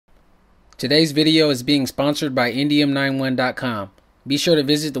Today's video is being sponsored by Indium91.com. Be sure to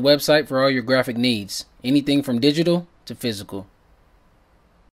visit the website for all your graphic needs, anything from digital to physical.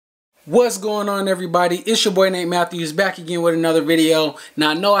 What's going on, everybody? It's your boy Nate Matthews back again with another video.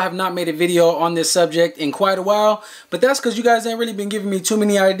 Now I know I have not made a video on this subject in quite a while, but that's because you guys ain't really been giving me too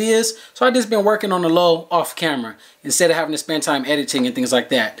many ideas, so I just been working on the low off camera instead of having to spend time editing and things like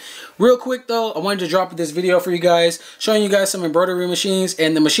that. Real quick though, I wanted to drop this video for you guys, showing you guys some embroidery machines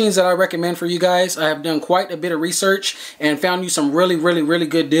and the machines that I recommend for you guys. I have done quite a bit of research and found you some really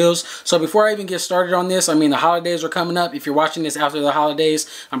good deals. So before I even get started on this, I mean, the holidays are coming up. If you're watching this after the holidays,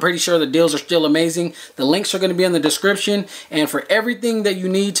 I'm pretty sure the deals are still amazing. The links are going to be in the description, and for everything that you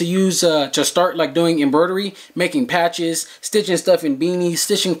need to use to start like doing embroidery, making patches, stitching stuff in beanies,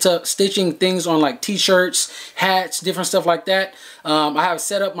 stitching things on like t-shirts, hats, different stuff like that. I have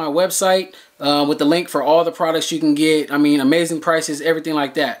set up my website with the link for all the products you can get. I mean, amazing prices, everything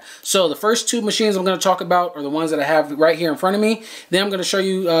like that. So the first two machines I'm going to talk about are the ones that I have right here in front of me. Then I'm going to show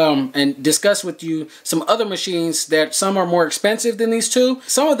you and discuss with you some other machines that some are more expensive than these two.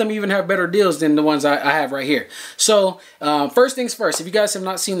 Some of them even have better deals than the ones I have right here. So first things first, if you guys have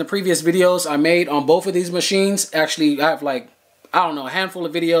not seen the previous videos I made on both of these machines, actually I have like, I don't know, a handful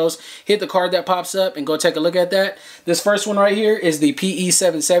of videos. Hit the card that pops up and go take a look at that. This first one right here is the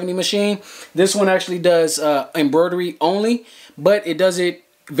PE770 machine. This one actually does embroidery only, but it does it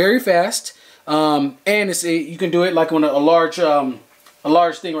very fast. And you can do it like on a large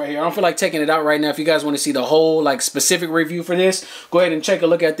thing right here. I don't feel like taking it out right now. If you guys want to see the whole like specific review for this, go ahead and take a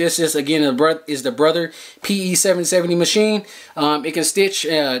look at this. This again is the Brother PE770 machine. It can stitch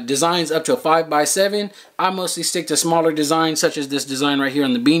designs up to a 5x7. I mostly stick to smaller designs such as this design right here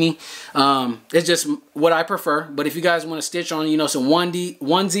on the beanie. It's just what I prefer. But if you guys want to stitch on, you know, some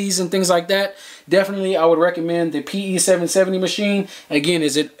onesies and things like that, definitely I would recommend the PE770 machine. Again,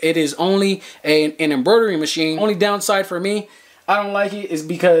 it is only an embroidery machine. Only downside for me, I don't like it is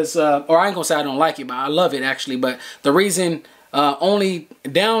because, or I ain't gonna say I don't like it, but I love it actually. But the reason, only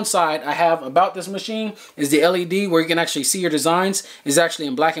downside I have about this machine is the LED where you can actually see your designs is actually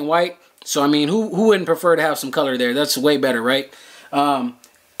in black and white. So I mean, who wouldn't prefer to have some color there? That's way better, right?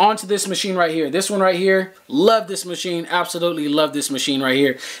 Onto this machine right here. This one right here, love this machine, absolutely love this machine right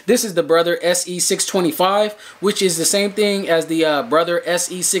here. This is the Brother SE625, which is the same thing as the Brother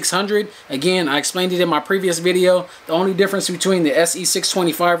SE600. Again, I explained it in my previous video. The only difference between the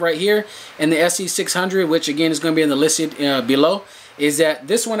SE625 right here and the SE600, which again is going to be in the listed below, is that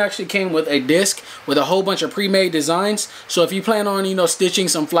this one actually came with a disc with a whole bunch of pre-made designs. So if you plan on, you know, stitching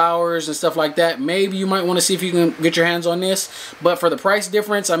some flowers and stuff like that, maybe you might want to see if you can get your hands on this. But for the price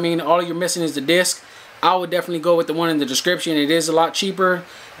difference, I mean, all you're missing is the disc. I would definitely go with the one in the description. It is a lot cheaper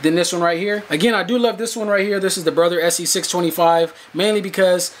than this one right here. Again, I do love this one right here. This is the Brother SE625, mainly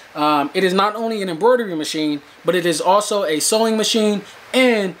because it is not only an embroidery machine, but it is also a sewing machine,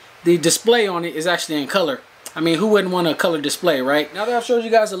 and the display on it is actually in color. I mean, who wouldn't want a color display, right? Now that I've showed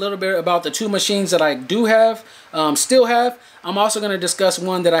you guys a little bit about the two machines that I do have, still have, I'm also going to discuss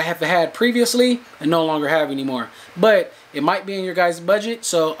one that I have had previously and no longer have anymore. But it might be in your guys' budget,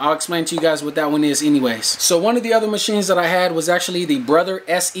 so I'll explain to you guys what that one is anyways. So one of the other machines that I had was actually the Brother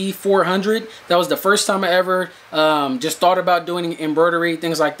SE400. That was the first time I ever just thought about doing embroidery,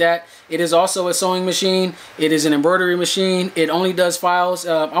 things like that. It is also a sewing machine. It is an embroidery machine. It only does files.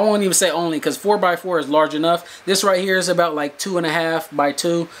 I won't even say only because 4x4 is large enough. This right here is about like 2.5 by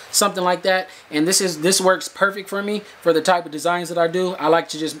 2, something like that. And this works perfect for me for the type of designs that I do. I like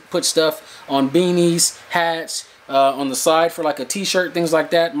to just put stuff on beanies, hats, on the side for like a t-shirt, things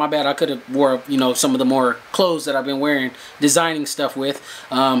like that. My bad, I could have wore, you know, some of the more clothes that I've been wearing, designing stuff with.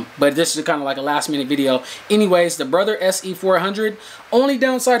 But this is kind of like a last minute video. Anyways, the Brother SE400, only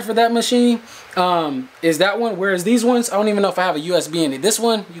downside for that machine is that one, whereas these ones, I don't even know if I have a USB in it. This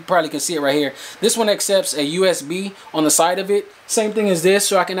one, you probably can see it right here. This one accepts a USB on the side of it. Same thing as this,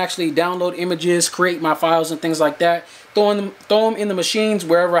 so I can actually download images, create my files and things like that. Throw them in the machines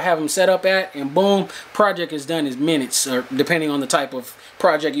wherever I have them set up at, and boom, project is done in minutes, or depending on the type of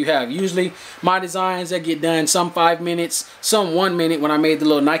project you have. Usually my designs that get done some 5 minutes, some 1 minute. When I made the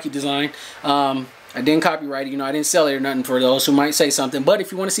little Nike design, I didn't copyright it, you know, I didn't sell it or nothing for those who might say something. But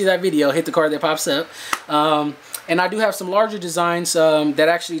if you want to see that video, hit the card that pops up. And I do have some larger designs that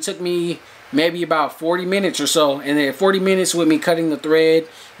actually took me maybe about 40 minutes or so, and then 40 minutes with me cutting the thread,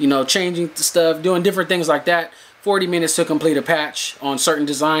 you know, changing the stuff, doing different things like that. 40 minutes to complete a patch on certain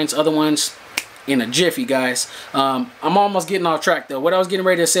designs. Other ones in a jiffy, guys. I'm almost getting off track though. What I was getting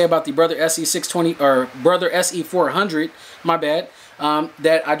ready to say about the Brother SE620 or Brother SE400, my bad,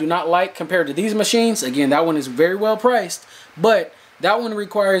 that I do not like compared to these machines. Again, that one is very well priced, but That one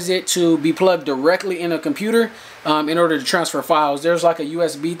requires it to be plugged directly in a computer in order to transfer files. There's like a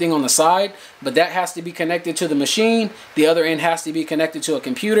USB thing on the side, but that has to be connected to the machine. The other end has to be connected to a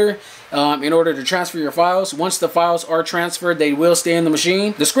computer in order to transfer your files. Once the files are transferred, they will stay in the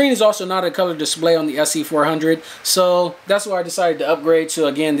machine. The screen is also not a color display on the SE400, so that's why I decided to upgrade to,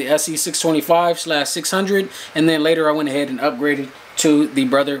 again, the SE625/600, and then later I went ahead and upgraded to the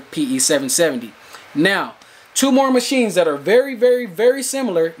Brother PE770. Now, two more machines that are very, very, very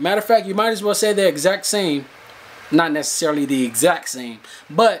similar. Matter of fact, you might as well say the exact same. Not necessarily the exact same,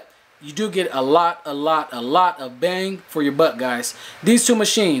 but you do get a lot of bang for your buck, guys. These two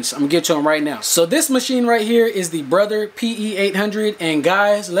machines, I'm gonna get to them right now. So this machine right here is the Brother PE800, and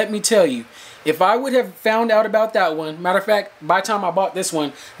guys, let me tell you, if I would have found out about that one, matter of fact, by the time I bought this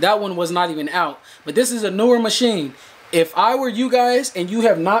one, that one was not even out. But this is a newer machine. If I were you guys and you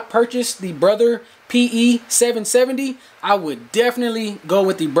have not purchased the Brother PE770, I would definitely go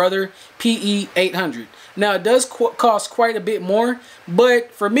with the Brother PE800. Now, it does cost quite a bit more,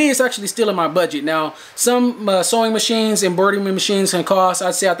 but for me, it's actually still in my budget. Now, some sewing machines, embroidery machines can cost,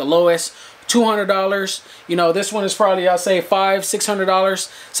 I'd say at the lowest, $200. You know, this one is probably, I'll say $500–600,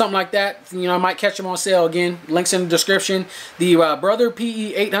 something like that. You know, I might catch them on sale. Again, links in the description. The Brother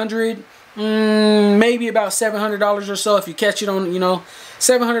PE800, maybe about $700 or so if you catch it on, you know,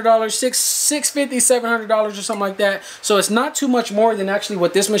 $700, $650, $700 or something like that. So it's not too much more than actually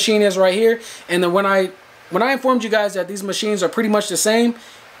what this machine is right here. And then when I informed you guys that these machines are pretty much the same,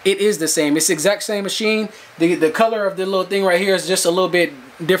 it is the same. It's the exact same machine. The color of the little thing right here is just a little bit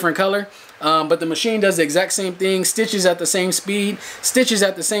different color. But the machine does the exact same thing, stitches at the same speed, stitches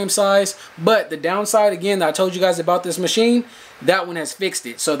at the same size. But the downside, again, that I told you guys about this machine, that one has fixed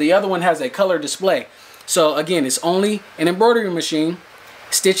it. So the other one has a color display. So again, it's only an embroidery machine,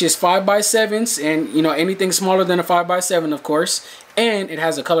 stitches 5x7s, and you know, anything smaller than a 5x7, of course, and it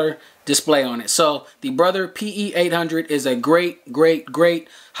has a color display on it. So the Brother PE800 is a great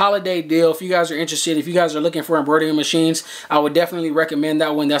holiday deal. If you guys are interested, if you guys are looking for embroidery machines, I would definitely recommend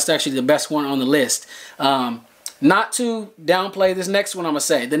that one. That's actually the best one on the list. Not to downplay this next one, I'm gonna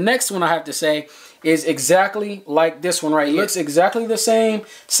say. The next one I have to say is exactly like this one right here. It looks exactly the same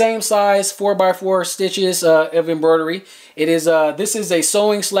size, 4x4 stitches of embroidery. It is this is a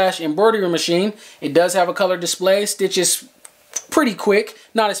sewing / embroidery machine. It does have a color display, stitches pretty quick,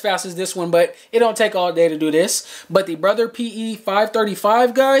 not as fast as this one, but it don't take all day to do this. But the Brother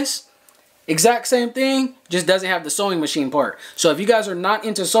PE535, guys, exact same thing, just doesn't have the sewing machine part. So if you guys are not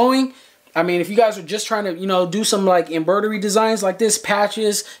into sewing, I mean, if you guys are just trying to, you know, do some like embroidery designs like this,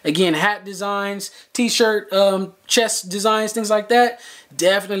 patches, again, hat designs, t-shirt, chest designs, things like that,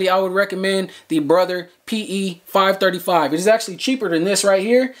 definitely I would recommend the Brother PE535. It is actually cheaper than this right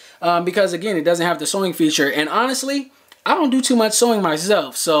here because, again, it doesn't have the sewing feature. And honestly, I don't do too much sewing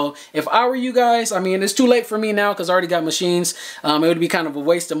myself. So if I were you guys, I mean, it's too late for me now because I already got machines. It would be kind of a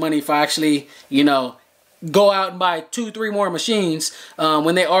waste of money if I actually, you know, go out and buy 2-3 more machines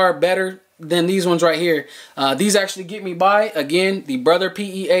when they are better than these ones right here. These actually get me by. Again, the Brother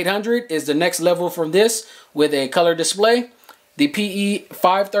PE800 is the next level from this with a color display. The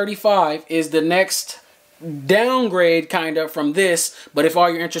PE535 is the next downgrade kind of from this, but if all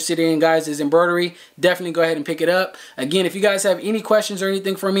you're interested in, guys, is embroidery, definitely go ahead and pick it up. Again, if you guys have any questions or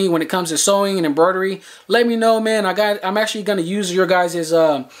anything for me when it comes to sewing and embroidery, let me know, man. I'm actually going to use your guys'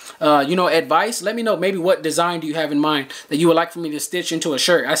 you know, advice. Let me know maybe what design do you have in mind that you would like for me to stitch into a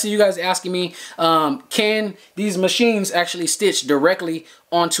shirt. I see you guys asking me, can these machines actually stitch directly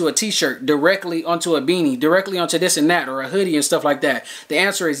onto a t-shirt, directly onto a beanie, directly onto this and that, or a hoodie and stuff like that? The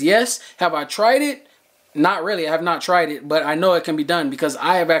answer is yes. Have I tried it? Not really. I have not tried it, but I know it can be done because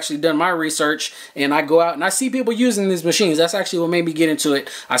I have actually done my research, and I go out and I see people using these machines. That's actually what made me get into it.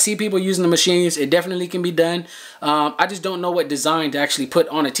 I see people using the machines. It definitely can be done. I just don't know what design to actually put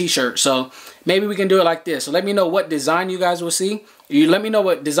on a t-shirt. So maybe we can do it like this. So let me know what design you guys will see. You let me know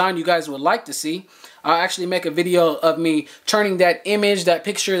what design you guys would like to see. I'll actually make a video of me turning that image, that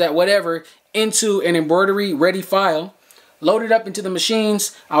picture, that whatever into an embroidery ready file. Load it up into the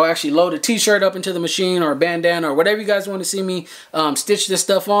machines. I'll actually load a t-shirt up into the machine, or a bandana, or whatever you guys want to see me stitch this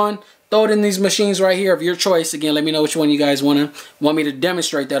stuff on. Throw it in these machines right here of your choice. Again, let me know which one you guys want me to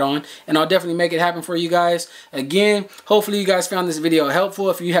demonstrate that on, and I'll definitely make it happen for you guys. Again, hopefully you guys found this video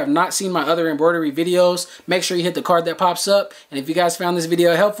helpful. If you have not seen my other embroidery videos, make sure you hit the card that pops up. And if you guys found this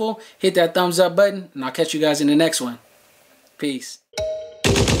video helpful, hit that thumbs up button, and I'll catch you guys in the next one. Peace.